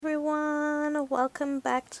welcome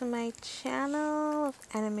back to my channel of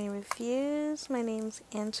anime reviews. My name's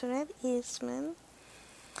Antoinette Eastman.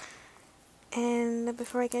 And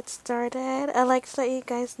before I get started, I'd like to let you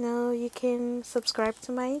guys know you can subscribe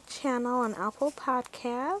to my channel on Apple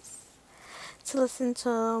Podcasts to listen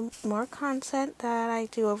to more content that I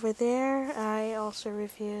do over there. I also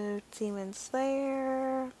review Demon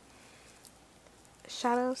Slayer,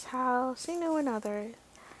 Shadow's House, and others.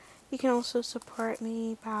 You can also support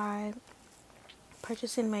me by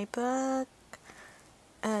purchasing my book.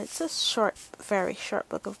 It's a very short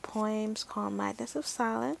book of poems called Madness of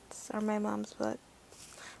Silence, or my mom's book,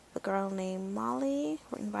 The Girl Named Molly,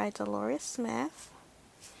 written by Dolores Smith.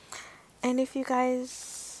 And if you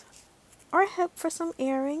guys are hip for some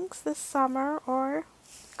earrings this summer, or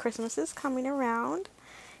Christmas is coming around,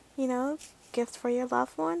 gift for your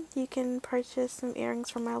loved one, you can purchase some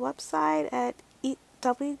earrings from my website at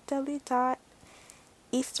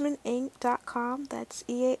www.eastmaninc.com. That's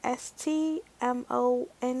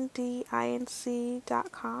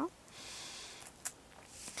EASTMONDINC.com.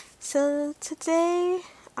 So today,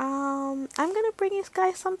 I'm gonna bring you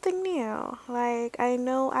guys something new. Like, I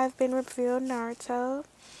know I've been reviewing Naruto,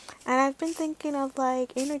 and I've been thinking of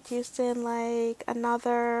introducing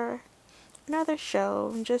another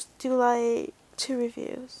show and just do two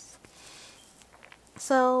reviews.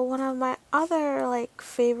 So one of my other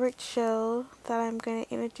favorite show that I'm going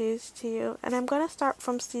to introduce to you, and I'm going to start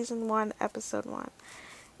from season 1, episode 1,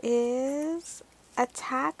 is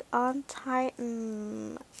Attack on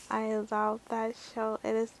Titan. I love that show.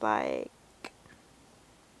 It's one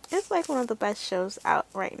of the best shows out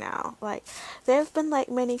right now. There's been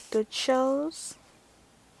many good shows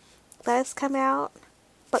that has come out,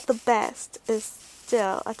 but the best is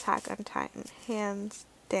still Attack on Titan, hands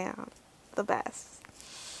down the best.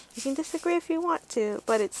 You can disagree if you want to,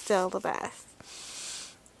 but it's still the best.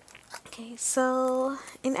 Okay, so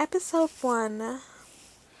in episode 1,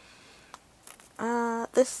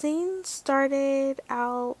 the scene started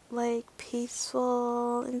out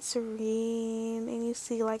peaceful and serene, and you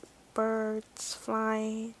see birds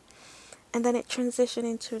flying, and then it transitioned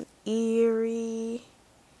into an eerie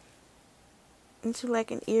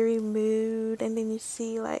mood, and then you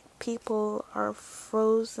see people are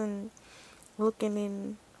frozen looking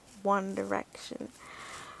in one direction.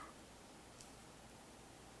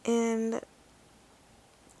 And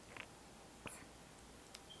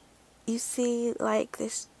you see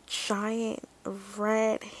this giant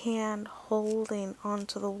red hand holding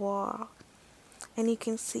onto the wall. And you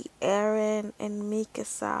can see Eren and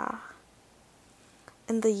Mikasa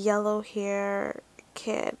and the yellow hair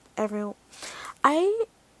kid. I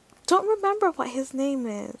don't remember what his name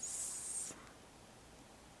is.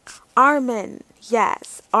 Armin.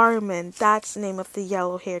 Yes, Armin. That's the name of the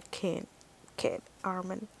yellow haired kid.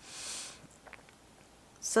 Armin.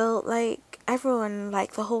 So everyone,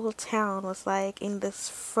 the whole town was in this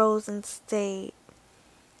frozen state.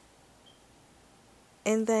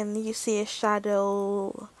 And then you see a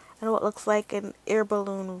shadow and what looks like an air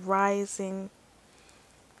balloon rising.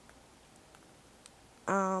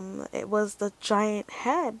 It was the giant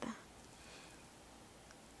head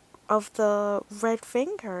of the red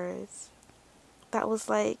fingers that was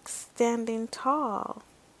standing tall,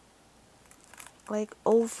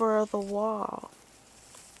 over the wall.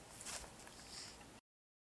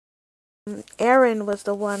 Eren was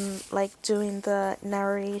the one doing the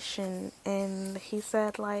narration, and he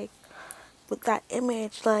said with that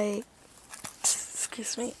image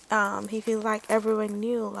excuse me, he feels everyone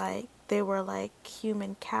knew they were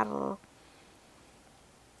human cattle.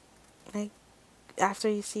 After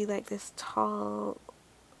you see this tall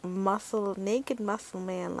naked muscle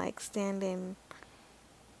man standing,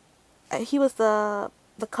 he was the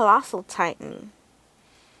colossal titan.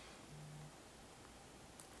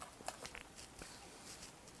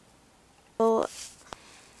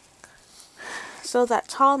 So that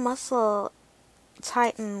tall muscle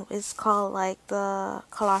titan is called the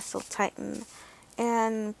colossal titan.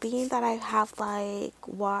 And being that I have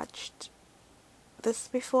watched this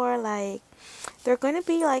before, there are going to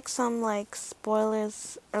be some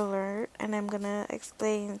spoilers alert, and I'm gonna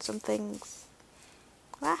explain some things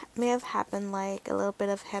that may have happened a little bit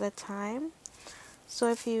ahead of time. So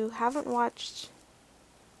if you haven't watched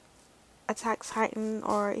Attack Titan,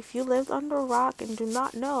 or if you lived under a rock and do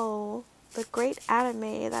not know the great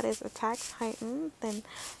anime that is Attack Titan, then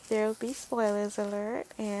there will be spoilers alert,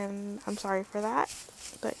 and I'm sorry for that,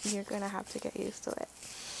 but you're gonna have to get used to it.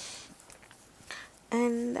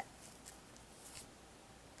 And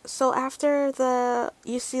so after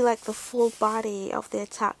you see the full body of the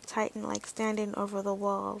Attack Titan standing over the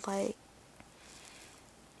wall,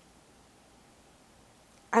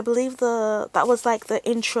 I believe the that was like the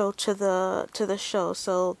intro to the show.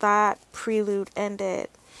 So that prelude ended,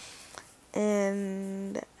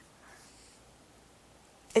 and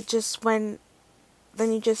it just went.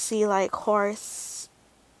 Then you just see like horse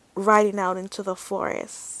riding out into the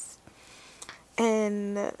forest,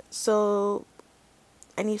 and so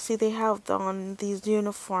and you see they have on these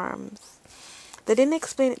uniforms. They didn't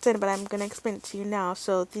explain it then, but I'm gonna explain it to you now.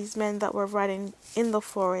 So these men that were riding in the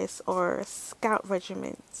forest are scout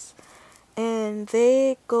regiments, and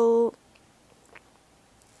they go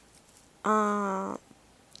uh,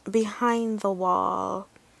 behind the wall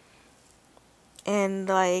and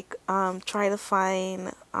like try to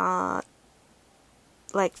find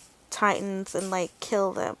like titans and like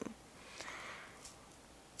kill them.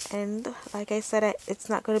 And like I said, it's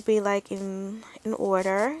not going to be like in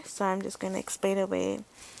order, so I'm just going to explain it away.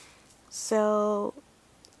 So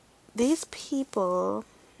these people,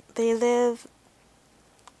 they live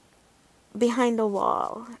behind a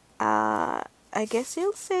wall. I guess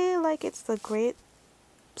you'll say like it's the great,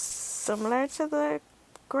 similar to the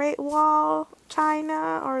Great Wall,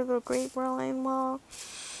 China, or the Great Berlin Wall.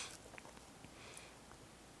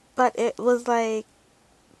 But it was like,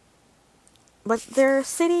 but their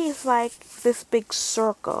city is like this big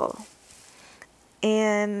circle,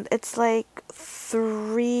 and it's like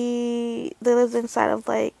they lived inside of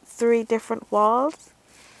like three different walls,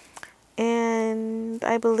 and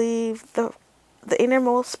I believe the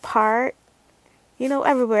innermost part,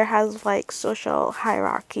 everywhere has like social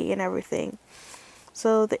hierarchy and everything.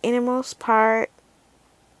 So the innermost part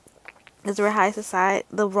is where high society,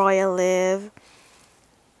 the royal live,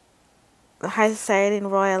 the high society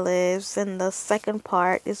and royal lives, and the second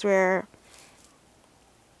part is where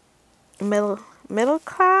middle middle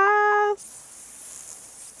class,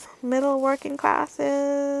 middle working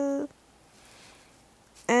classes,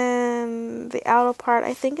 and the outer part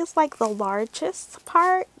I think is like the largest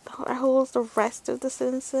part that holds the rest of the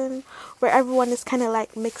citizen, where everyone is kind of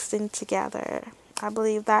like mixed in together. I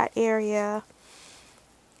believe that area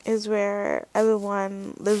is where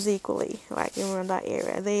everyone lives equally, like in that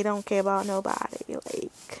area. They don't care about nobody.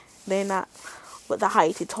 Like they're not with the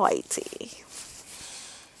hoity-toity.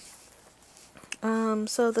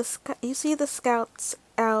 So you see the scouts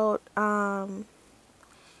out,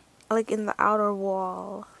 like in the outer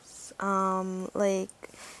walls, like,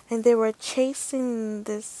 and they were chasing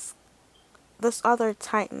this other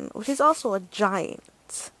titan, which is also a giant,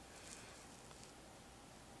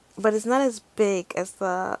 but it's not as big as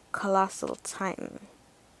the colossal titan.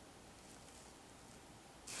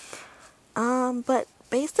 But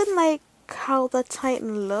based on like how the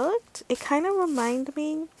titan looked, it kind of reminded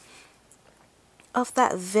me of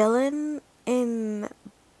that villain in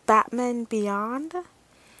Batman Beyond.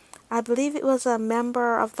 I believe it was a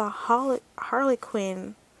member of the Harley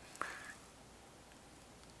Quinn,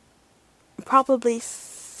 probably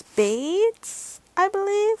Spades, I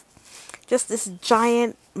believe. Just this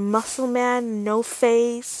giant muscle man, no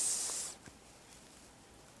face,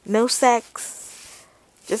 no sex,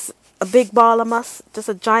 just a big ball of just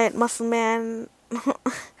a giant muscle man.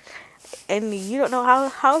 And you don't know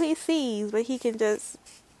how he sees, but he can just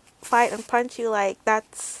fight and punch you. Like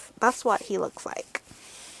that's what he looks like.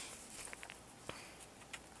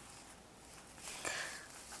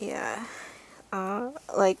 Yeah.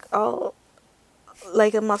 Like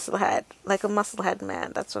like a musclehead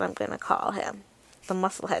man. That's what I'm gonna call him, the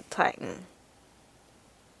musclehead titan.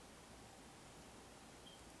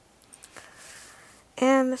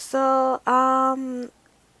 And so,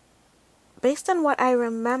 based on what I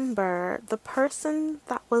remember, the person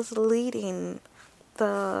that was leading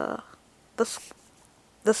the the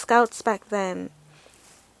the scouts back then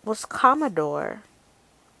was Commodore.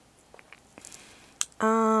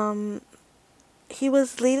 Um, he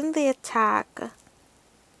was leading the attack.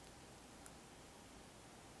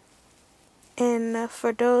 And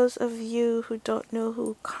for those of you who don't know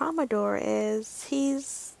who Commodore is,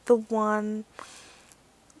 he's the one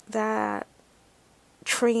that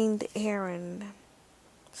trained Eren.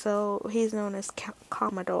 So he's known as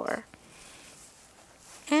Commodore.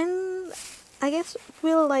 And I guess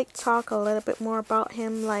we'll like talk a little bit more about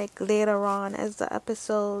him like later on as the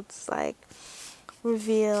episodes like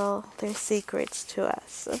reveal their secrets to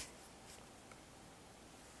us.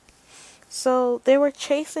 So they were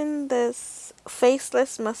chasing this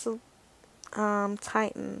faceless muscle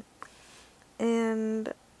titan,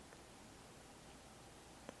 and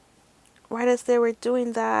right as they were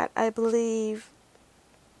doing that, I believe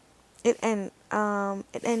it ended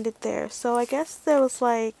there. So I guess there was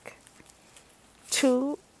like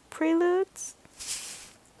two preludes.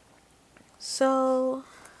 So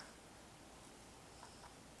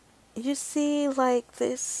you see like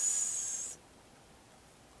this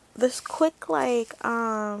quick like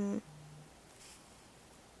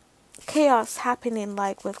chaos happening,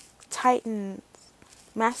 like with Titan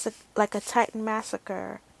like a Titan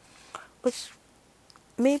massacre, which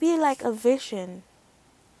may be like a vision,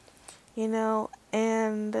 you know,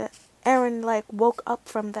 and Eren like woke up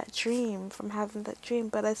from that dream, from having that dream,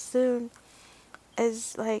 but as soon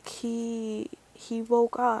as like he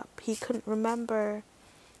woke up, he couldn't remember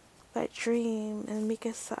that dream. And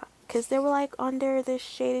Mikasa, because they were like under this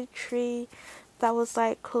shaded tree that was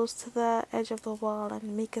like close to the edge of the wall,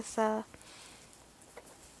 and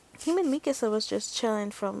him and Mikasa was just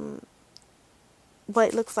chilling from what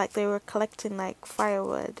it looks like they were collecting like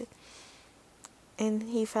firewood, and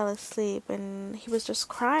he fell asleep and he was just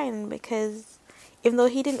crying because even though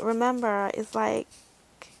he didn't remember, it's like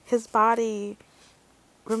his body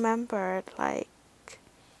remembered like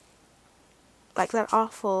that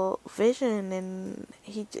awful vision, and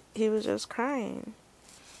he was just crying.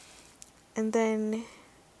 And then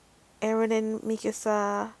Eren and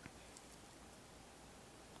Mikasa,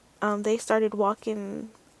 they started walking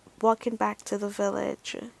back to the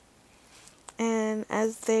village, and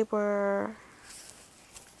as they were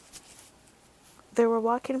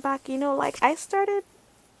walking back, you know, like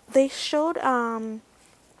they showed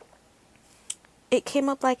it came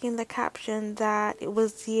up like in the caption that it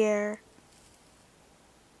was year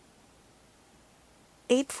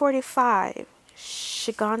 845,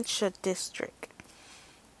 Shigansha district.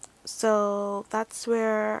 So that's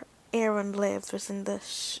where Eren lived, was in the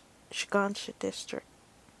Shigansha district.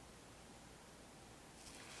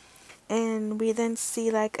 And we then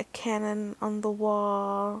see like a cannon on the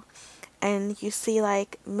wall, and you see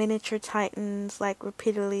like miniature titans like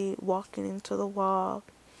repeatedly walking into the wall.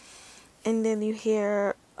 And then you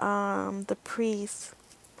hear the priest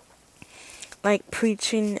like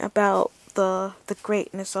preaching about the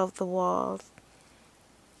greatness of the walls.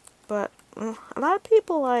 But a lot of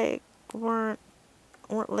people like weren't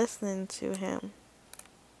listening to him.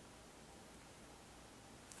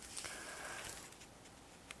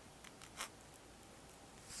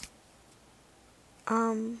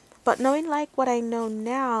 But knowing like what I know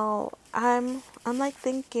now, I'm like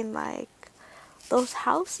thinking like those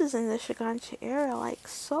houses in the Shiganshi area like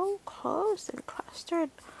so close and clustered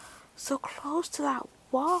so close to that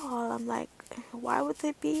wall. I'm like, why would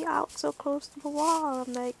they be out so close to the wall?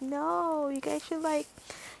 I'm like, no, you guys should like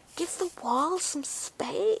give the wall some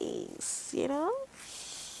space, you know?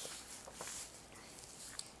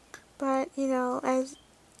 But, you know, as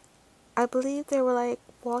I believe they were like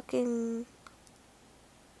walking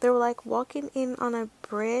in on a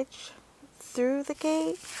bridge through the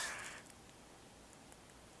gate.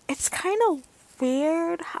 It's kind of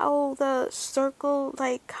weird how the circle,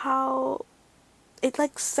 like how it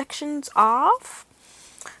like sections off.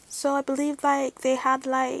 So I believe like they have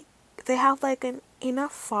like an inner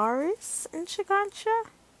forest in Shigansha.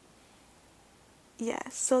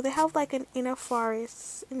 Yes, so they have like an inner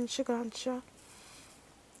forest in Shigansha.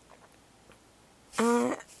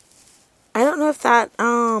 Uh, I don't know if that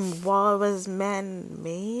wall was man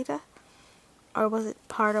made or was it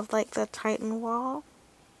part of like the Titan wall.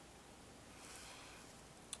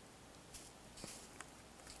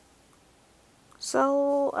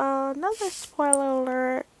 So another spoiler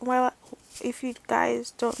alert. Well, if you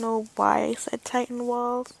guys don't know why I said Titan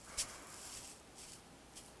walls,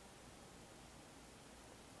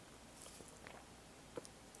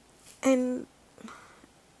 and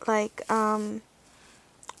like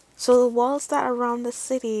so the walls that are around the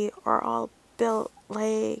city are all built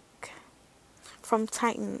like from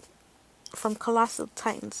Titan, from colossal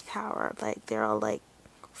Titan's power. Like they're all like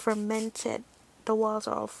fermented. The walls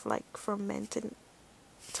are all like fermented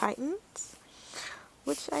Titans,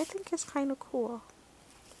 which I think is kind of cool.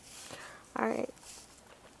 All right.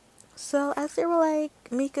 So as they were like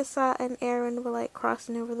Mikasa and Eren were like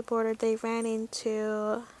crossing over the border, they ran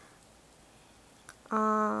into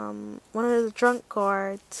one of the drunk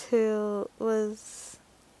guards who was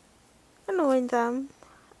annoying them,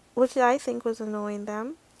 which I think was annoying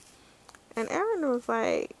them. And Eren was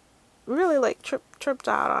like really like tripped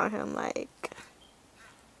out on him, like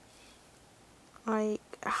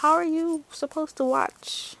how are you supposed to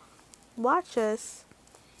watch us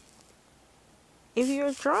if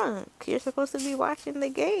you're drunk? You're supposed to be watching the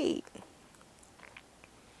gate.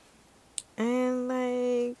 And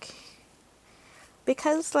like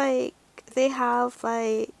because like they have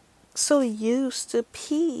like so used to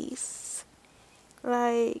peace,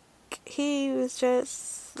 like he was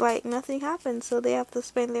just like nothing happened, so they have to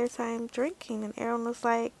spend their time drinking. And Aaron was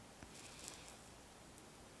like,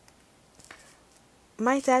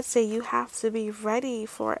 my dad said you have to be ready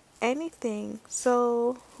for anything.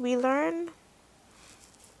 So we learn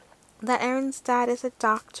that Aaron's dad is a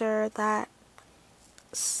doctor that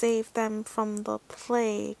saved them from the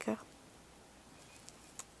plague,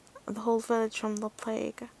 the whole village from the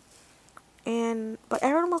plague. And but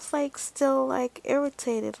Aaron was like still like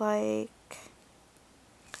irritated, like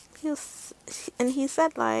he was, and he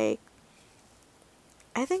said like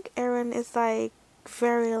I think Aaron is like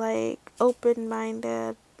very like open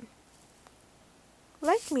minded,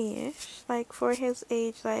 like me ish, like for his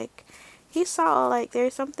age, like he saw like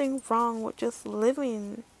there's something wrong with just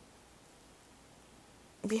living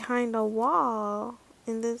behind a wall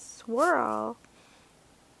in this world.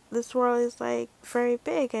 This world is like very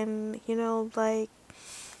big, and like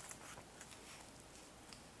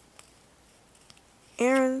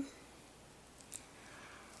Aaron,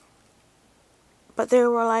 but they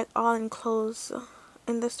were like all enclosed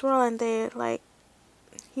in this world, and they like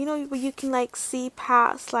you can like see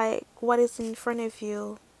past like what is in front of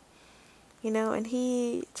you, and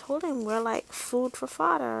he told him we're like food for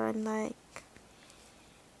fodder, and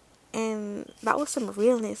that was some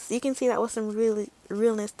realness. You can see that was some really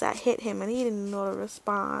realness that hit him, and he didn't know to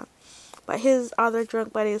respond. But his other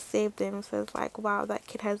drunk buddies saved him, so it's like, wow, that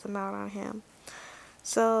kid has them out on him.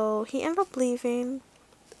 So he ended up leaving.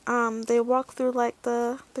 They walked through like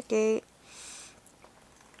the gate,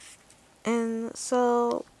 and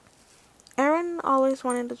so Aaron always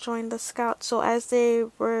wanted to join the scouts. So as they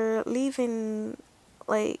were leaving,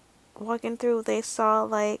 like walking through, they saw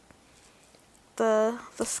like the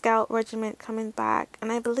scout regiment coming back,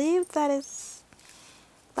 and I believe that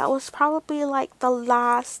was probably like the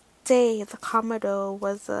last day the Commodore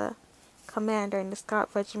was a commander in the scout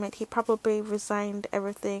regiment. He probably resigned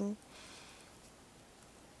everything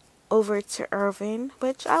over to Irving,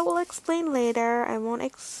 which I will explain later. I won't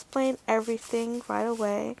explain everything right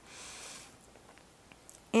away.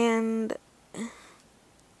 And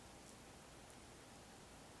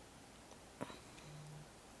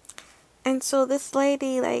so this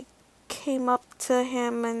lady like came up to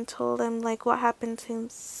him and told him like what happened to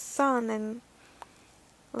his son, and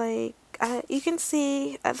like you can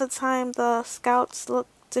see at the time the scouts look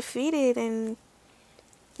defeated, and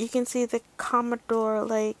you can see the Commodore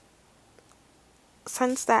like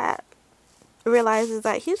sense that realizes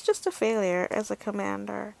that he's just a failure as a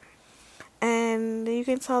commander, and you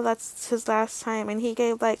can tell that's his last time, and he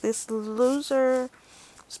gave like this loser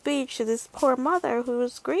speech to this poor mother who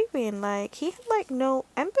was grieving. Like he had like no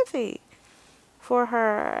empathy for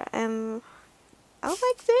her, and I was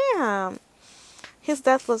like, damn, his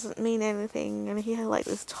death wasn't mean anything, and he had like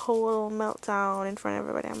this total meltdown in front of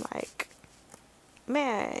everybody. I'm like,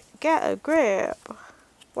 man, get a grip.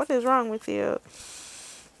 What is wrong with you?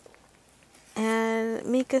 And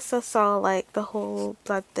Mikasa saw like the whole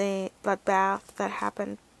bloodbath that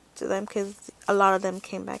happened to them, because a lot of them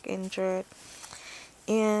came back injured.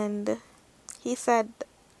 And he said,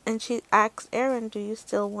 and she asked Aaron, "Do you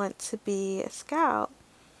still want to be a scout?"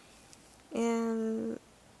 And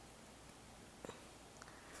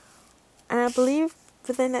I believe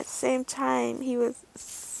within that same time,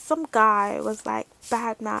 some guy was like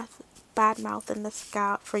bad mouthing the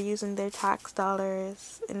scout for using their tax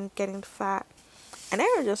dollars and getting fat. And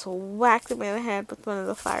Aaron just whacked him in the head with one of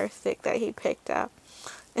the fire stick that he picked up.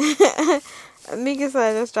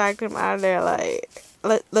 Mikasa just dragged him out of there like,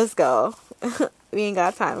 let's go. We ain't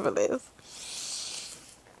got time for this.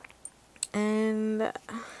 And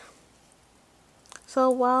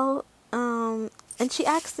so and she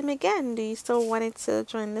asked him again, "Do you still want to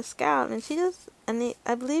join the scout?" And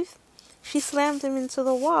I believe she slammed him into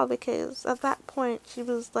the wall, because at that point she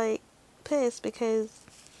was like pissed, because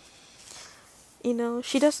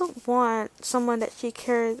she doesn't want someone that she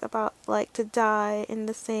cares about like to die in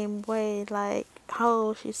the same way like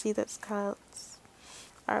how she sees that scouts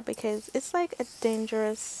are, because it's like a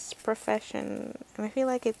dangerous profession, and I feel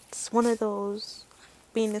like it's one of those,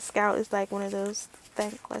 being a scout is like one of those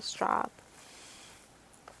thankless jobs.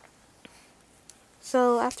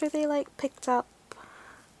 So after they like picked up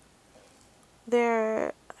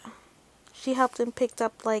their, she helped them picked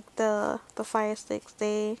up like the fire sticks.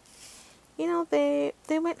 They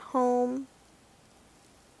went home,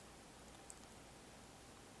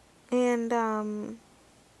 and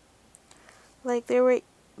like they were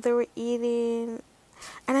eating,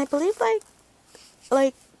 and I believe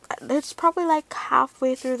like it's probably like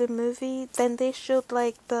halfway through the movie, then they showed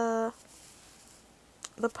like the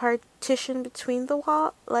partition between the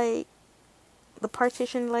wall, like the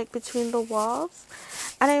partition like between the walls,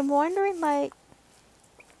 and I'm wondering like,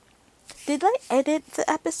 did I edit the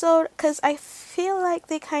episode? Because I feel like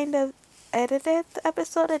they kind of edited the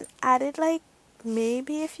episode and added like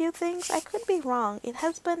maybe a few things. I could be wrong. It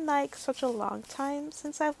has been like such a long time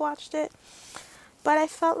since I've watched it, but I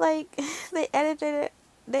felt like they edited it.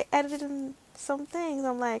 They edited in some things.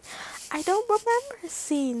 I'm like, I don't remember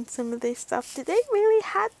seeing some of this stuff. Did they really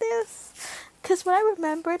had this? Because what I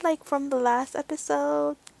remembered, like from the last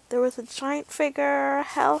episode, there was a giant figure,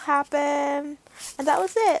 hell happened, and that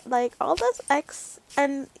was it. Like all those X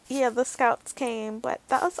and yeah, the scouts came, but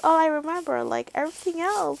that was all I remember. Like everything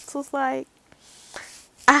else was like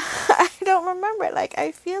I don't remember. Like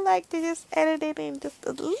I feel like they just edited in just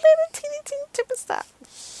a little teeny tip of stuff.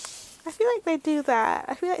 I feel like they do that.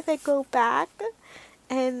 I feel like they go back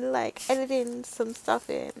and like edit in some stuff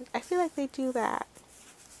in. I feel like they do that.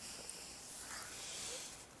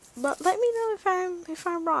 But let me know if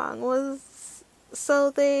I'm wrong. Was so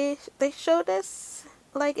they showed us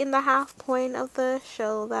like in the half point of the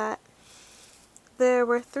show that there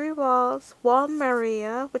were three walls. Wall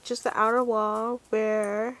Maria, which is the outer wall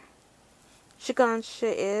where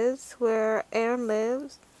Shigansha is, where Aaron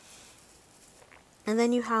lives. And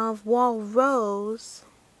then you have Wall Rose,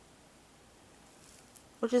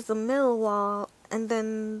 which is the middle wall, and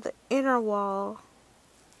then the inner wall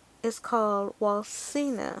is called Wall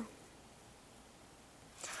Cena.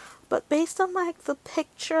 But based on like the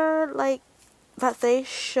picture like that they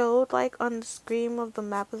showed like on the screen of the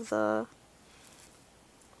map of the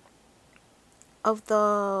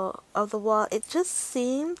wall, it just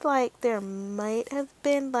seemed like there might have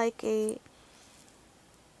been like a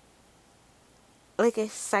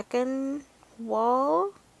second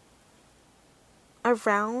wall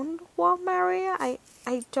around Wall Maria. I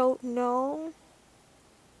don't know.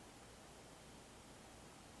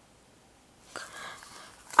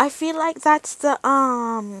 I feel like that's the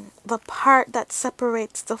part that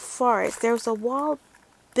separates the forest. There's a wall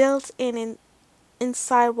built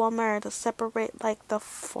inside Wall Maria to separate like the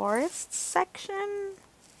forest section.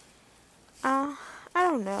 Uh I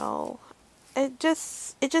don't know. It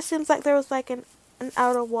just seems like there was like an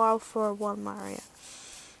outer wall for Wall Maria.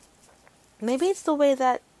 Maybe it's the way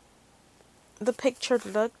that the picture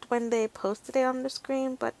looked when they posted it on the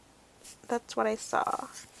screen, but that's what I saw.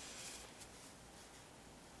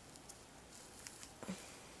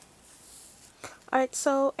 Alright,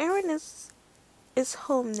 so Aaron is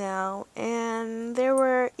home now, and they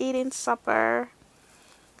were eating supper,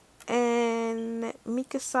 and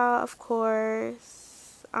Mikasa, of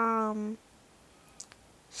course,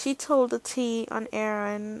 she told the T on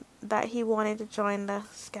Aaron that he wanted to join the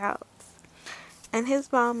scouts. And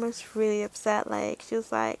his mom was really upset. Like, she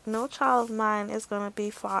was like, no child of mine is going to be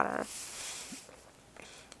fodder.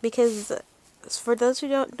 Because, for those who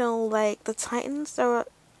don't know, like, the Titans are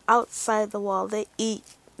outside the wall. They eat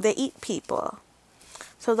people.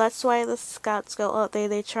 So that's why the scouts go out there.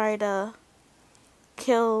 They try to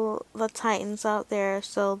kill the Titans out there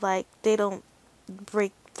so, like, they don't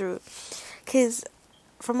break through. Because,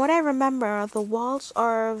 from what I remember, the walls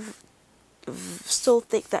are so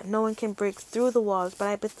thick that no one can break through the walls.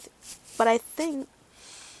 But I think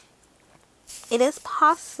it is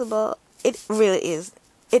possible. It really is.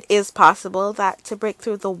 It is possible that to break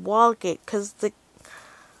through the wall gate, because the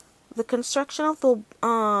construction of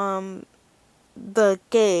the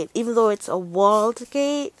gate, even though it's a walled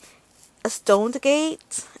gate, a stoned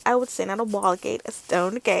gate, I would say, not a wall gate, a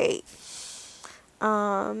stoned gate.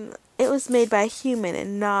 It was made by a human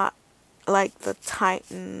and not like the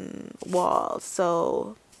Titan wall,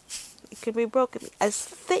 so it could be broken as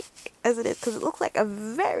thick as it is, because it looks like a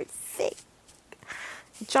very thick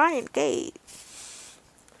giant gate.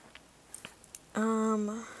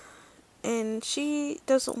 And she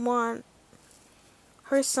doesn't want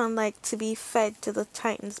her son like to be fed to the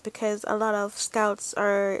Titans, because a lot of scouts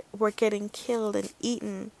were getting killed and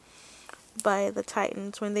eaten by the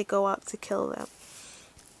Titans when they go out to kill them.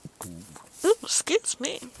 Ooh, excuse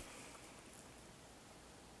me.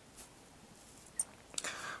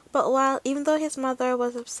 But even though his mother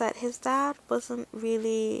was upset, his dad wasn't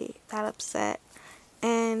really that upset.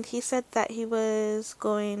 And he said that he was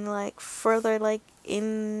going like further like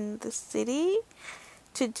in the city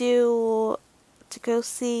to go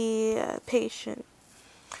see a patient.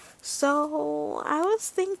 So I was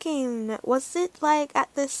thinking, was it like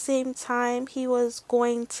at the same time he was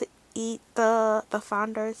going to eat the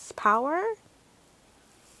founder's power?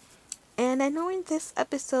 And I know in this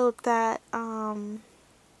episode that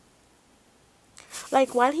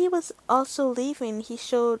like while he was also leaving, he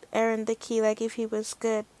showed Aaron the key, like if he was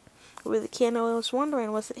good with the key. And I was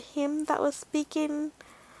wondering, was it him that was speaking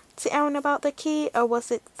to Aaron about the key, or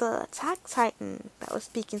was it the Attack Titan that was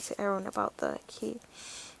speaking to Aaron about the key?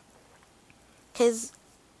 Because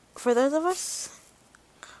for those of us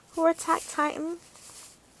who are Attack Titan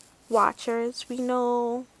watchers, we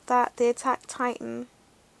know that the Attack Titan,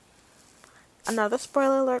 another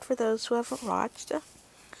spoiler alert for those who haven't watched,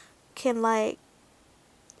 can like,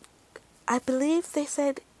 I believe they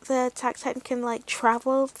said the Attack Titan can like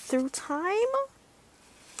travel through time.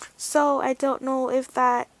 So I don't know if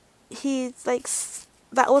that he's like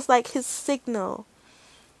that was like his signal,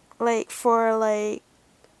 like for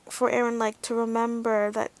Eren like to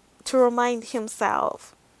remember that, to remind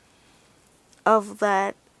himself of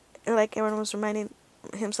that, like Eren was reminding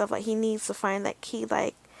himself like he needs to find that key,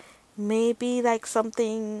 like maybe like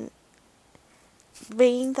something,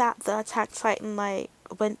 being that the Attack Titan like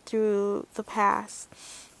went through the past,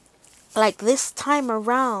 like this time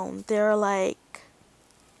around they're like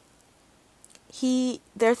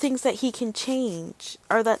there are things that he can change,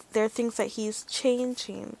 or that there are things that he's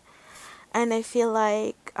changing. And I feel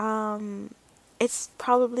like it's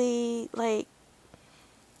probably like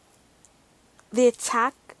the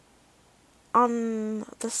attack on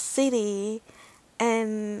the city,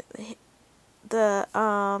 and the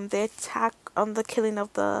attack on the killing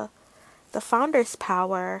of the founder's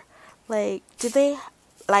power. Like, did they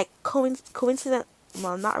like coincident,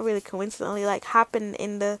 well, not really coincidentally, like happen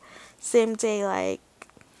in the same day? Like,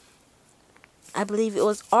 I believe it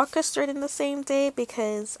was orchestrated in the same day,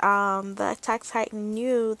 because the Attack Titan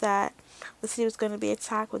knew that the city was going to be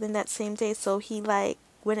attacked within that same day, so he like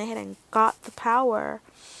went ahead and got the power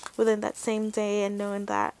within that same day, and knowing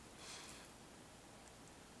that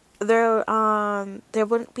there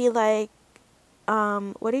wouldn't be like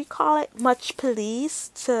what do you call it, much police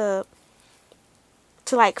to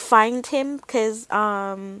like find him, because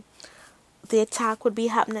the attack would be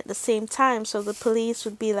happening at the same time, so the police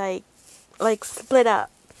would be like split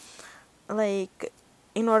up, like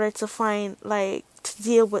in order to find, like to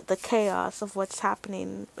deal with the chaos of what's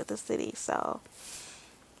happening with the city. So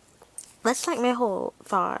that's like my whole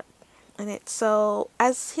thought in it. So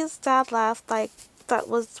as his dad left, like that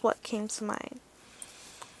was what came to mind.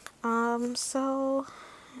 So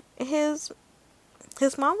his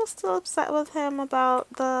mom was still upset with him about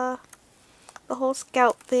the whole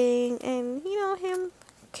scout thing, and him,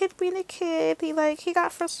 kid being a kid, he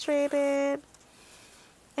got frustrated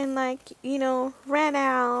and ran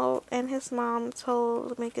out, and his mom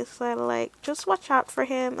told Mikasa to like just watch out for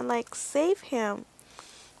him and like save him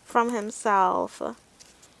from himself.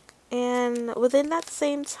 And within that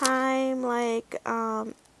same time, like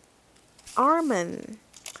Armin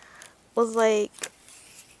was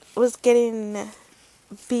getting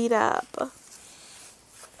beat up,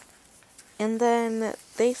 and then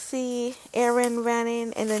they see Eren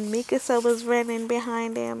running, and then Mikasa was running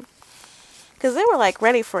behind him, because they were like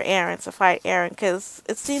ready for Eren to fight Eren, because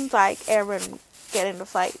it seems like Eren get into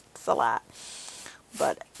fights a lot,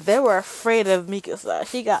 but they were afraid of Mikasa.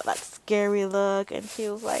 She got that scary look, and she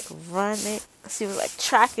was like running, she was like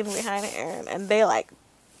tracking behind Eren, and they like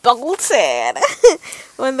bolted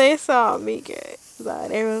when they saw Mika.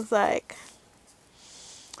 But Eren was like,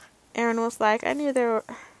 I knew they're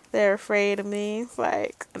afraid of me. It's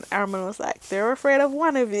like, and Armin was like, they're afraid of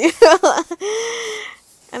one of you.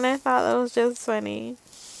 And I thought that was just funny.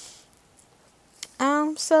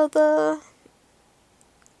 So the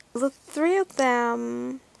three of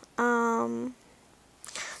them, they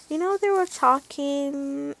were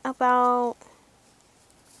talking about,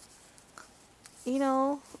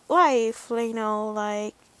 life,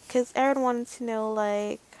 like, because Eren wanted to know,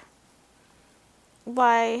 like,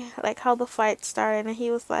 why, like, how the fight started, and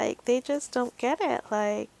he was like, they just don't get it,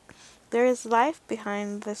 like, there is life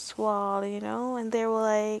behind this wall, and they were,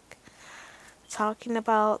 like, talking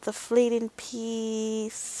about the fleeting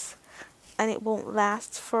peace, and it won't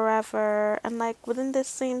last forever, and, like, within the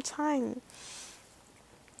same time,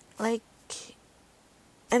 like,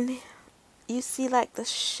 and you see, like, the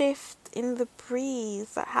shift in the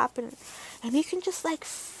breeze that happened, and you can just, like,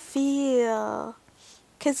 feel,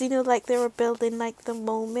 because, like, they were building, like, the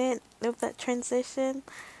moment of that transition,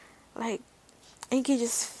 like, and you can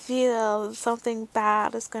just feel something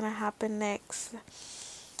bad is gonna happen next.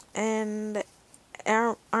 And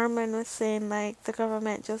Armin was saying, like, the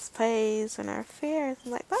government just plays in our fears.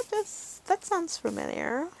 I'm like, that sounds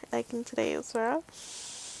familiar, like, in today's world.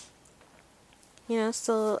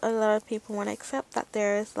 Still a lot of people want to accept that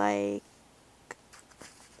there's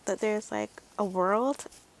like a world,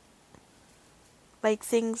 like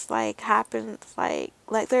things like happen, like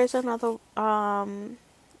there's another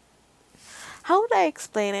how would I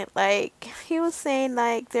explain it? Like, he was saying,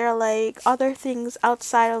 like, there are, like, other things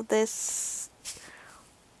outside of this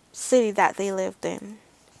city that they lived in,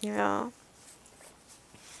 you know?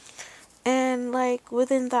 And like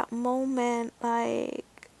within that moment, like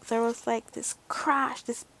there was like this crash,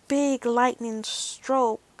 this big lightning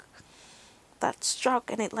stroke that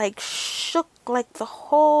struck, and it like shook like the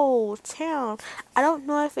whole town. I don't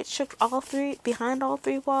know if it shook all three behind all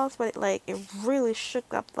three walls, but it really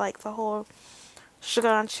shook up like the whole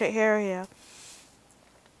Shiganche area.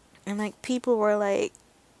 And like people were it,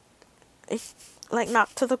 like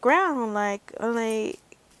knocked to the ground,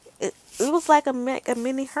 it was like a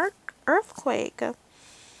mini earthquake.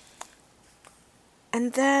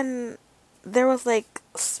 And then there was like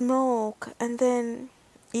smoke, and then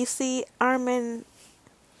you see Armin,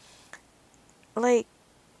 like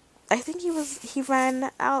I think he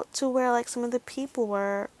ran out to where like some of the people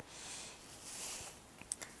were,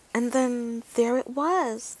 and then there it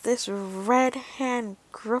was, this red hand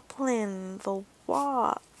gripping the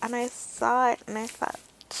wall, and I saw it and I felt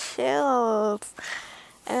chills,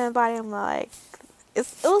 and my body, I'm like, it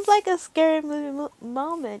was like a scary movie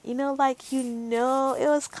moment, like it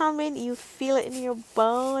was coming, you feel it in your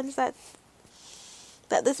bones that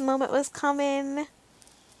this moment was coming,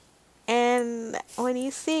 and when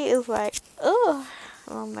you see it, it's like, oh,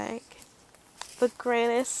 I'm like, the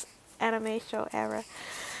greatest anime show ever.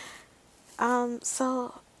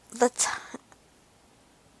 So the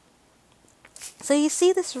so you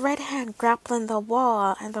see this red hand grappling the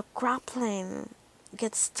wall, and the grappling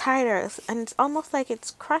gets tighter, and it's almost like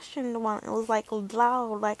it's crushing the one. It was like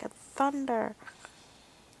loud, like a thunder.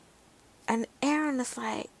 And Eren is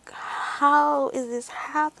like, how is this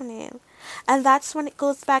happening? And that's when it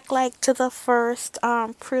goes back like to the first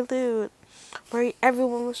prelude, where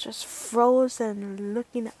everyone was just frozen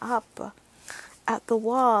looking up at the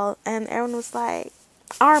wall, and Eren was like,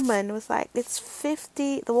 Armin was like,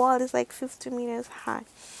 the wall is like 50 meters high.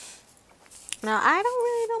 Now, I don't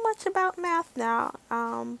really know much about math now,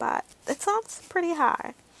 but it sounds pretty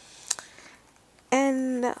high.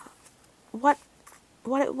 And what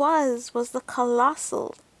it was the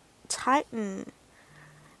colossal titan,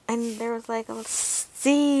 and there was like a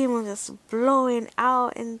steam just blowing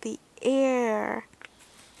out in the air,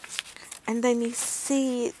 and then you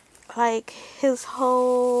see like his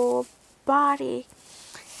whole body,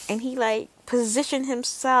 and he like positioned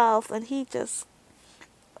himself, and he just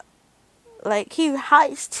like he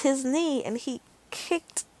heiched his knee and he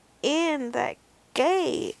kicked in that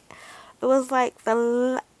gate. It was like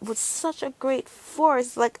with such a great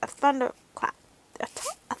force, like a thunderclap, a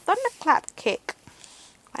thunderclap kick,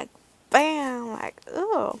 like bam, like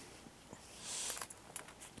ooh.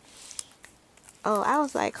 Oh, I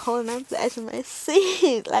was like holding on to the edge of my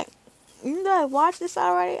seat, like, I watched this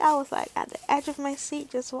already. I was like at the edge of my seat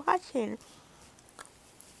just watching,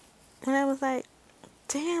 and I was like,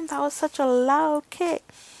 damn, that was such a loud kick.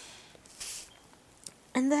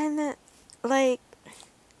 And then like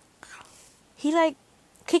he like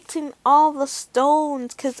kicked in all the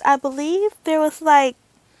stones, because I believe there was like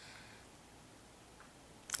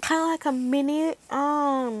kind of like a mini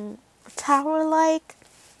tower like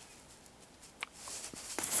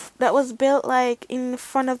that was built like in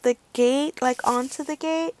front of the gate, like onto the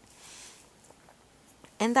gate,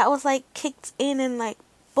 and that was like kicked in, and like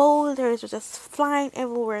boulders were just flying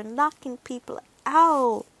everywhere, knocking people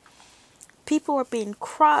out. People were being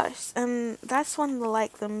crushed, and that's when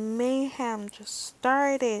the mayhem just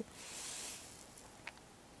started.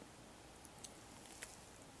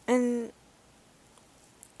 And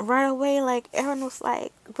right away, like Eren was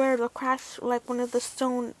like, where the crash, like where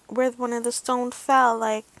one of the stone fell,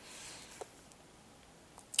 like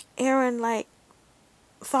Eren like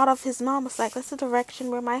thought of his mom, was like, that's the direction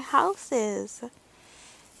where my house is.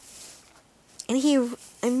 And he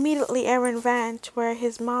immediately, Eren ran to where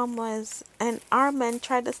his mom was, and Armin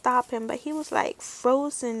tried to stop him, but he was like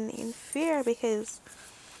frozen in fear, because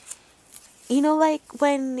like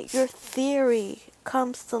when your theory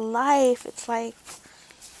comes to life, it's like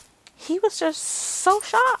he was just so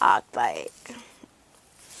shocked, like.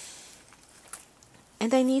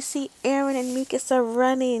 And then you see Eren and Mikasa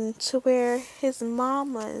running to where his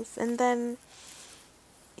mom was, and then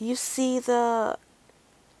you see the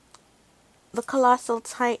colossal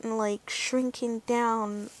titan like shrinking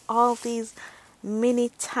down. All these mini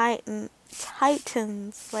titans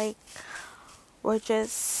like were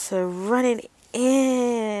just running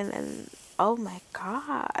in, and oh my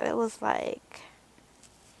god, it was like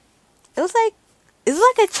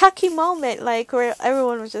a Chucky moment, like where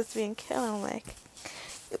everyone was just being killed. I'm like,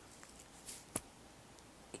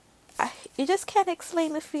 you just can't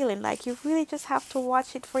explain the feeling. Like, you really just have to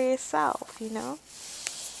watch it for yourself,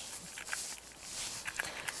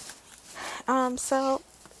 So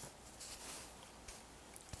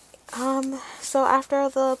So after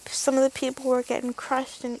some of the people were getting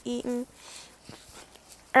crushed and eaten,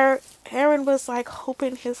 Aaron was like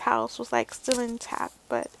hoping his house was like still intact,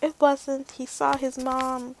 but it wasn't. He saw his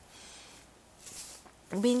mom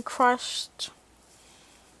being crushed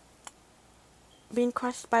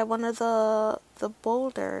by one of the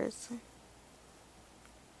boulders.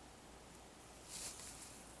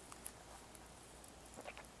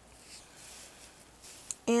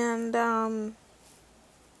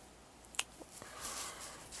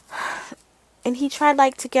 And he tried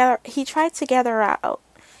to get her out.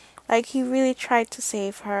 Like, he really tried to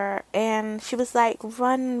save her, and she was like,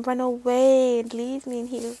 run away and leave me, and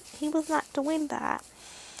he was not doing that.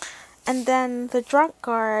 And then the drunk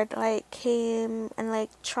guard like came and like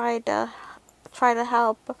tried to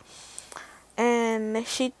help, and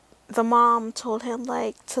the mom told him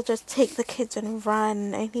like to just take the kids and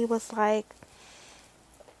run, and he was like,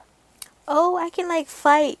 oh, I can like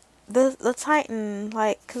fight the Titan,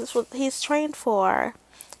 like, 'cause it's what he's trained for,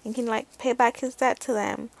 and can like pay back his debt to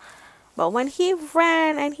them. But when he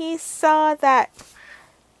ran and he saw that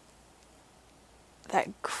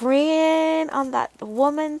grin on that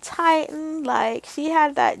woman Titan, like, she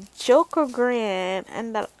had that Joker grin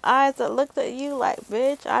and that eyes that looked at you like,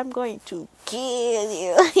 bitch, I'm going to kill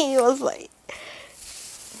you. He was like,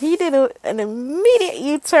 he did an immediate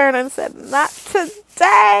U-turn and said, not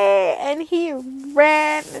today. And he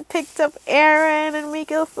ran and picked up Aaron and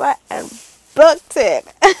Mika's flat and booked it.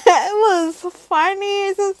 It was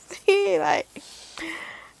funny to see, like,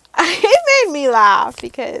 it made me laugh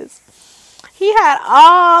because he had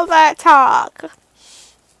all that talk,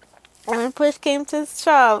 and when push came to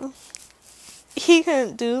shove, he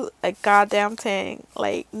couldn't do a goddamn thing,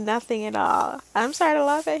 like nothing at all. I'm sorry to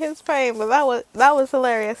laugh at his pain, but that was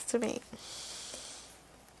hilarious to me.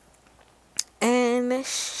 And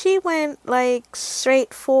she went like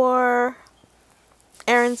straight for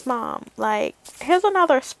Aaron's mom. Like, here's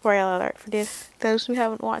another spoiler alert for those who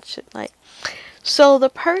haven't watched it. Like, so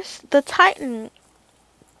the Titan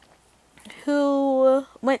who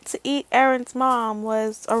went to eat Aaron's mom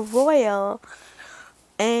was a royal,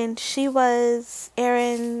 and she was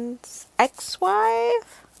Aaron's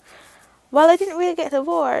ex-wife. Well, they didn't really get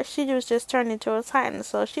divorced. She was just turned into a Titan,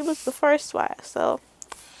 so she was the first wife. So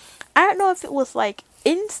I don't know if it was like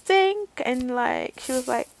instinct, and like she was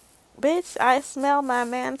like, bitch, I smell my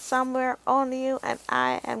man somewhere on you, and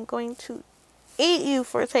I am going to eat you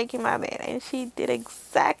for taking my man. And she did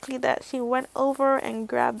exactly that. She went over and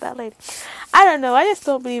grabbed that lady. I don't know, I just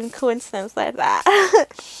don't believe in coincidence like that.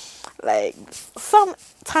 Like, some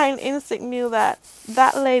tiny instinct knew that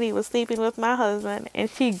that lady was sleeping with my husband, and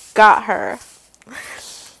she got her.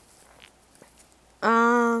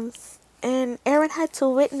 And Aaron had to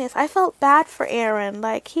witness. I felt bad for Aaron.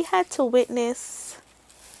 Like, he had to witness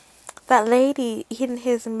that lady eating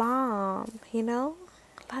his mom, you know?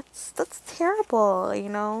 That's terrible, you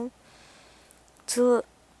know? To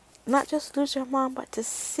not just lose your mom, but to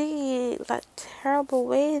see that terrible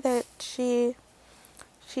way that she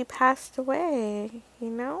passed away, you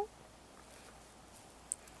know?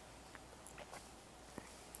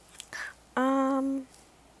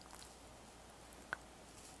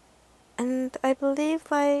 And I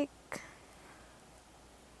believe, like,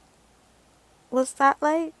 was that,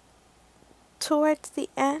 like, towards the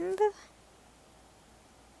end?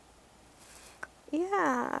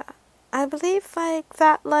 Yeah. I believe, like,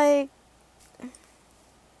 that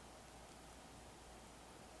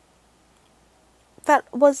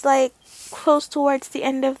was, like, close towards the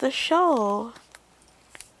end of the show.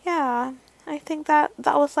 Yeah. I think that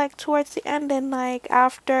was, like, towards the end, and, like,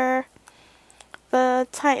 after the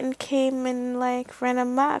Titan came and, like, ran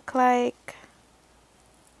amok, like,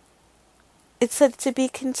 it said to be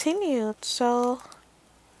continued, so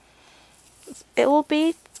it will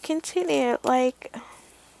be continued, like,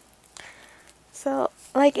 so,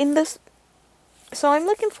 like, in this, so I'm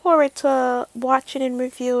looking forward to watching and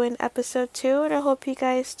reviewing episode 2, and I hope you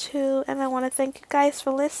guys too, and I want to thank you guys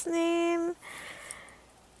for listening,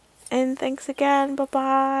 and thanks again, bye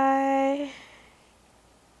bye.